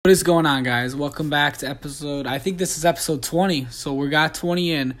What is going on, guys? Welcome back to I think this is episode 20, so we got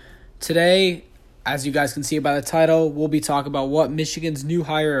 20 in. Today, as you guys can see by the title, we'll be talking about what Michigan's new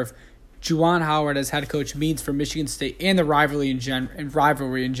hire of Juwan Howard as head coach means for Michigan State and the rivalry in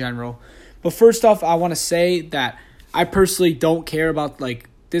general. But first off, I want to say that I personally don't care about,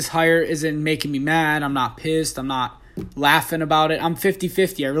 this hire isn't making me mad. I'm not pissed. I'm not laughing about it. I'm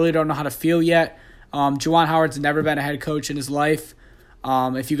 50-50. I really don't know how to feel yet. Juwan Howard's never been a head coach in his life.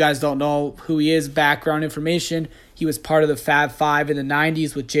 If you guys don't know who he is, background information, he was part of the Fab Five in the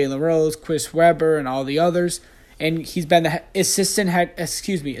 90s with Jalen Rose, Chris Webber, and all the others. And he's been the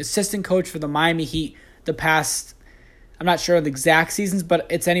assistant coach for the Miami Heat the past, I'm not sure of the exact seasons, but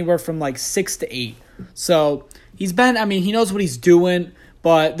it's anywhere from 6 to 8. So he knows what he's doing,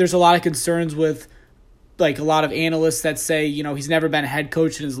 but there's a lot of concerns with a lot of analysts that say, he's never been a head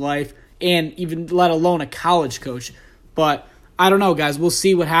coach in his life, and even let alone a college coach. But I don't know, guys. We'll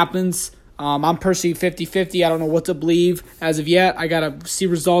see what happens. I'm personally 50-50. I don't know what to believe as of yet. I got to see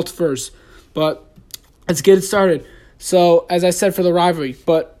results first. But let's get it started. So, as I said for the rivalry,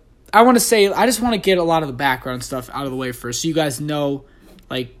 but I just want to get a lot of the background stuff out of the way first so you guys know,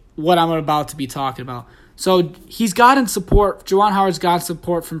 what I'm about to be talking about. So, he's gotten support. Juwan Howard's gotten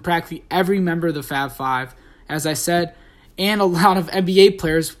support from practically every member of the Fab Five, as I said. And a lot of NBA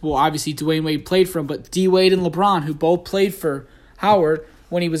players, well, obviously Dwayne Wade played for him, but D-Wade and LeBron, who both played for Howard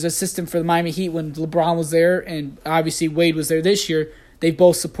when he was assistant for the Miami Heat when LeBron was there, and obviously Wade was there this year, they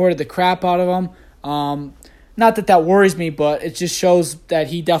both supported the crap out of him. Not that worries me, but it just shows that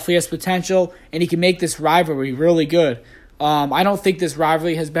he definitely has potential, and he can make this rivalry really good. I don't think this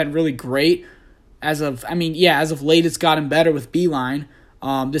rivalry has been really great. As of late, it's gotten better with Beeline.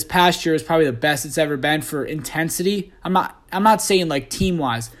 This past year is probably the best it's ever been for intensity. I'm not saying team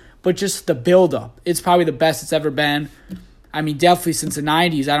wise, but just the build up. It's probably the best it's ever been. Definitely since the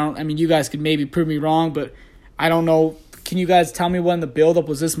 90s. You guys could maybe prove me wrong, but I don't know. Can you guys tell me when the build up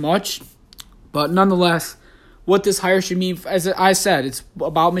was this much? But nonetheless, what this hire should mean, as I said, it's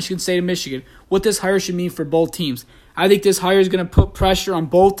about Michigan State and Michigan. What this hire should mean for both teams. I think this hire is going to put pressure on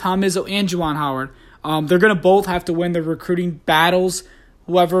both Tom Izzo and Juwan Howard. They're going to both have to win the recruiting battles.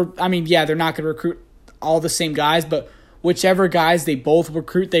 They're not going to recruit all the same guys, but whichever guys they both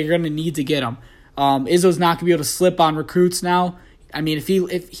recruit, they're going to need to get them. Izzo's not going to be able to slip on recruits now. If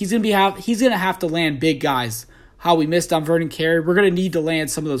he's going to have to land big guys. How we missed on Vernon Carey, we're going to need to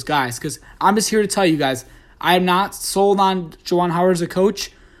land some of those guys because I'm just here to tell you guys, I am not sold on Juwan Howard as a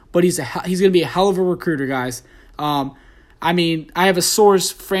coach, but he's going to be a hell of a recruiter, guys. I have a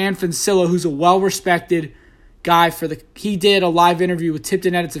source, Fran Francillo, who's a well-respected guy he did a live interview with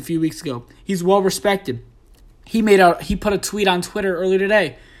Tipton Edits a few weeks ago. He's well respected. He put a tweet on Twitter earlier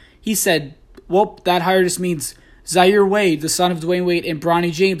today. He said, "Well, that hire just means Zaire Wade, the son of Dwayne Wade, and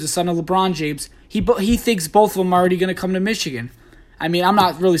Bronny James, the son of LeBron James. He thinks both of them are already going to come to Michigan." I'm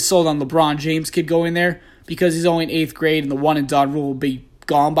not really sold on LeBron James kid going there because he's only in 8th grade and the one and done rule will be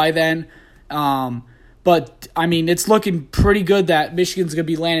gone by then. But it's looking pretty good that Michigan's going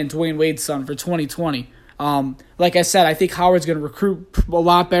to be landing Dwayne Wade's son for 2020. Like I said, I think Howard's going to recruit a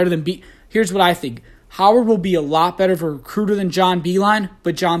lot better than Here's what I think. Howard will be a lot better of a recruiter than John Beilein,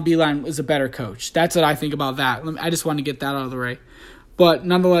 but John Beilein is a better coach. That's what I think about that. I just want to get that out of the way. But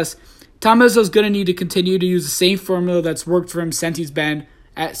nonetheless, Tom Izzo is going to need to continue to use the same formula that's worked for him since his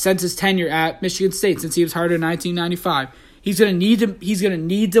tenure at Michigan State, since he was hired in 1995. He's going to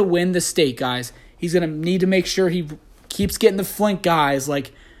need to win the state, guys. He's going to need to make sure he keeps getting the Flint guys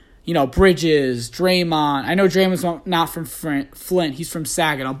Bridges, Draymond. I know Draymond's not from Flint. He's from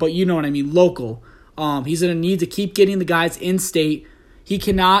Saginaw, but you know what I mean, local. He's going to need to keep getting the guys in-state. He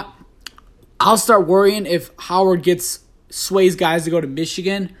cannot – I'll start worrying if Howard sways guys to go to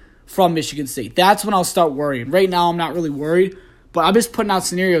Michigan from Michigan State. That's when I'll start worrying. Right now, I'm not really worried, but I'm just putting out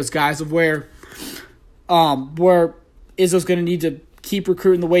scenarios, guys, of where Izzo's going to need to keep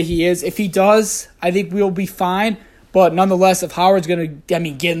recruiting the way he is. If he does, I think we'll be fine. But nonetheless, if Howard's going to,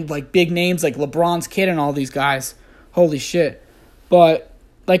 getting big names like LeBron's kid and all these guys, holy shit. But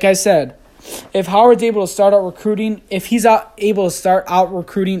like I said, if Howard's able to start out recruiting, if he's able to start out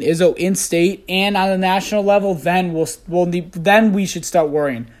recruiting Izzo in state and on the national level, then then we should start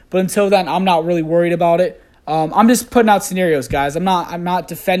worrying. But until then, I'm not really worried about it. I'm just putting out scenarios, guys. I'm not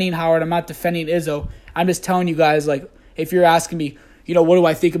defending Howard. I'm not defending Izzo. I'm just telling you guys, if you're asking me, what do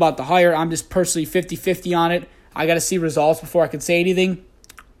I think about the hire? I'm just personally 50-50 on it. I got to see results before I can say anything.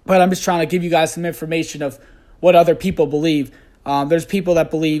 But I'm just trying to give you guys some information of what other people believe. There's people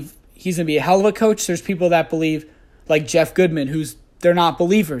that believe he's going to be a hell of a coach. There's people that believe, like Jeff Goodman, they're not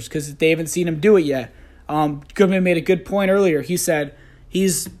believers because they haven't seen him do it yet. Goodman made a good point earlier. He said,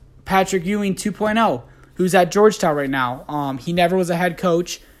 He's Patrick Ewing 2.0, who's at Georgetown right now. He never was a head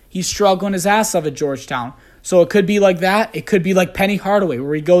coach. He's struggling his ass off at Georgetown. So it could be like that. It could be like Penny Hardaway,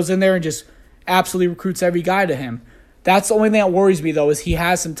 where he goes in there and just absolutely recruits every guy to him. That's the only thing that worries me, though, is he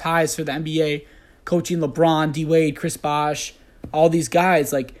has some ties for the NBA, coaching LeBron, D-Wade, Chris Bosh, all these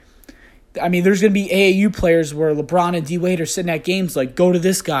guys. Like, I mean, there's going to be AAU players where LeBron and D-Wade are sitting at games like, go to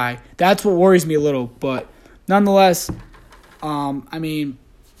this guy. That's what worries me a little. But nonetheless, I mean,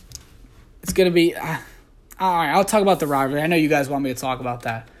 it's going to be all right, I'll talk about the rivalry. I know you guys want me to talk about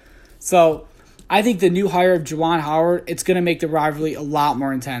that. So I think the new hire of Juwan Howard, it's going to make the rivalry a lot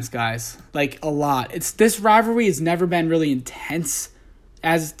more intense, guys. Like, a lot. This rivalry has never been really intense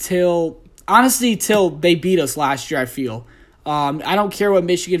till they beat us last year, I feel. I don't care what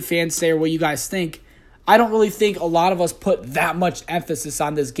Michigan fans say or what you guys think. I don't really think a lot of us put that much emphasis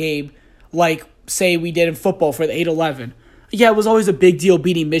on this game like, say, we did in football for the 8-11. Yeah, it was always a big deal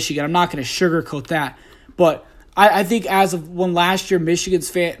beating Michigan. I'm not going to sugarcoat that. But I think as of when last year Michigan's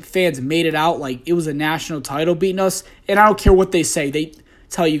fans made it out like it was a national title beating us, and I don't care what they say. They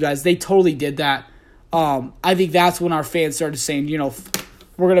tell you guys they totally did that. I think that's when our fans started saying,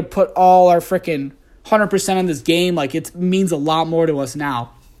 we're going to put all our freaking 100% on this game. Like, it means a lot more to us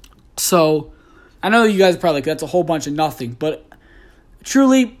now. So I know you guys are probably like, that's a whole bunch of nothing. But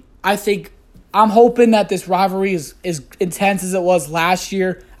truly, I'm hoping that this rivalry is as intense as it was last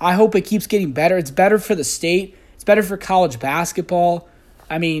year. I hope it keeps getting better. It's better for the state. It's better for college basketball.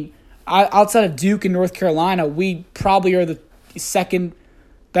 I mean, outside of Duke and North Carolina, we probably are the second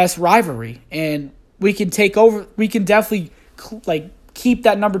best rivalry. And we can take over. We can definitely keep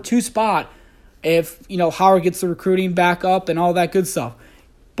that number 2 spot if, Howard gets the recruiting back up and all that good stuff.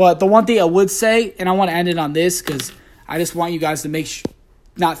 But the one thing I would say, and I want to end it on this because I just want you guys to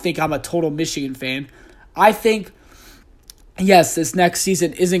not think I'm a total Michigan fan. I think, yes, this next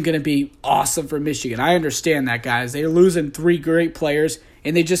season isn't going to be awesome for Michigan. I understand that, guys. They're losing 3 great players,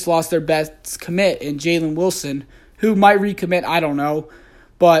 and they just lost their best commit in Jalen Wilson, who might recommit, I don't know.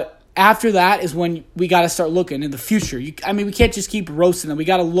 But after that is when we got to start looking in the future. We can't just keep roasting them. We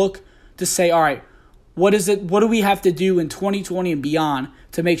got to look to say, all right, what do we have to do in 2020 and beyond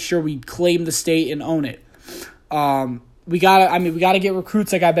to make sure we claim the state and own it? We gotta get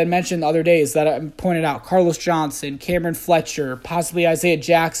recruits like I've been mentioning the other days that I pointed out. Carlos Johnson, Cameron Fletcher, possibly Isaiah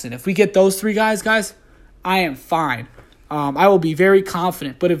Jackson. If we get those 3 guys, I am fine. I will be very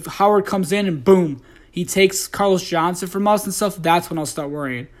confident. But if Howard comes in and boom, he takes Carlos Johnson from us and stuff, that's when I'll start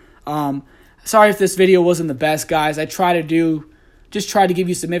worrying. Sorry if this video wasn't the best, guys. I try to give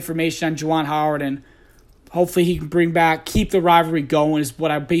you some information on Juwan Howard, and hopefully he can keep the rivalry going is what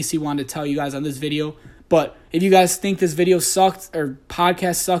I basically wanted to tell you guys on this video. But if you guys think this video sucked or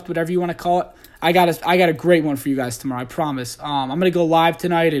podcast sucked, whatever you want to call it, I got a great one for you guys tomorrow. I promise. I'm gonna go live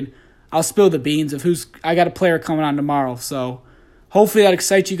tonight and I'll spill the beans of I got a player coming on tomorrow. So hopefully that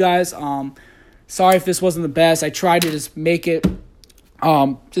excites you guys. Sorry if this wasn't the best. I tried to just make it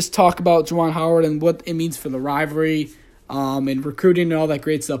just talk about Juwan Howard and what it means for the rivalry and recruiting and all that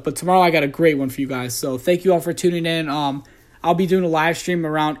great stuff. But tomorrow I got a great one for you guys. So thank you all for tuning in. I'll be doing a live stream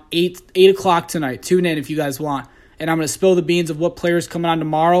around 8 o'clock tonight. Tune in if you guys want. And I'm going to spill the beans of what players coming on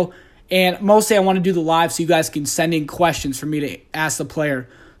tomorrow. And mostly I want to do the live so you guys can send in questions for me to ask the player.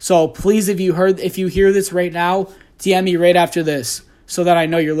 So please, if you hear this right now, DM me right after this so that I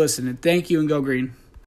know you're listening. Thank you and go green.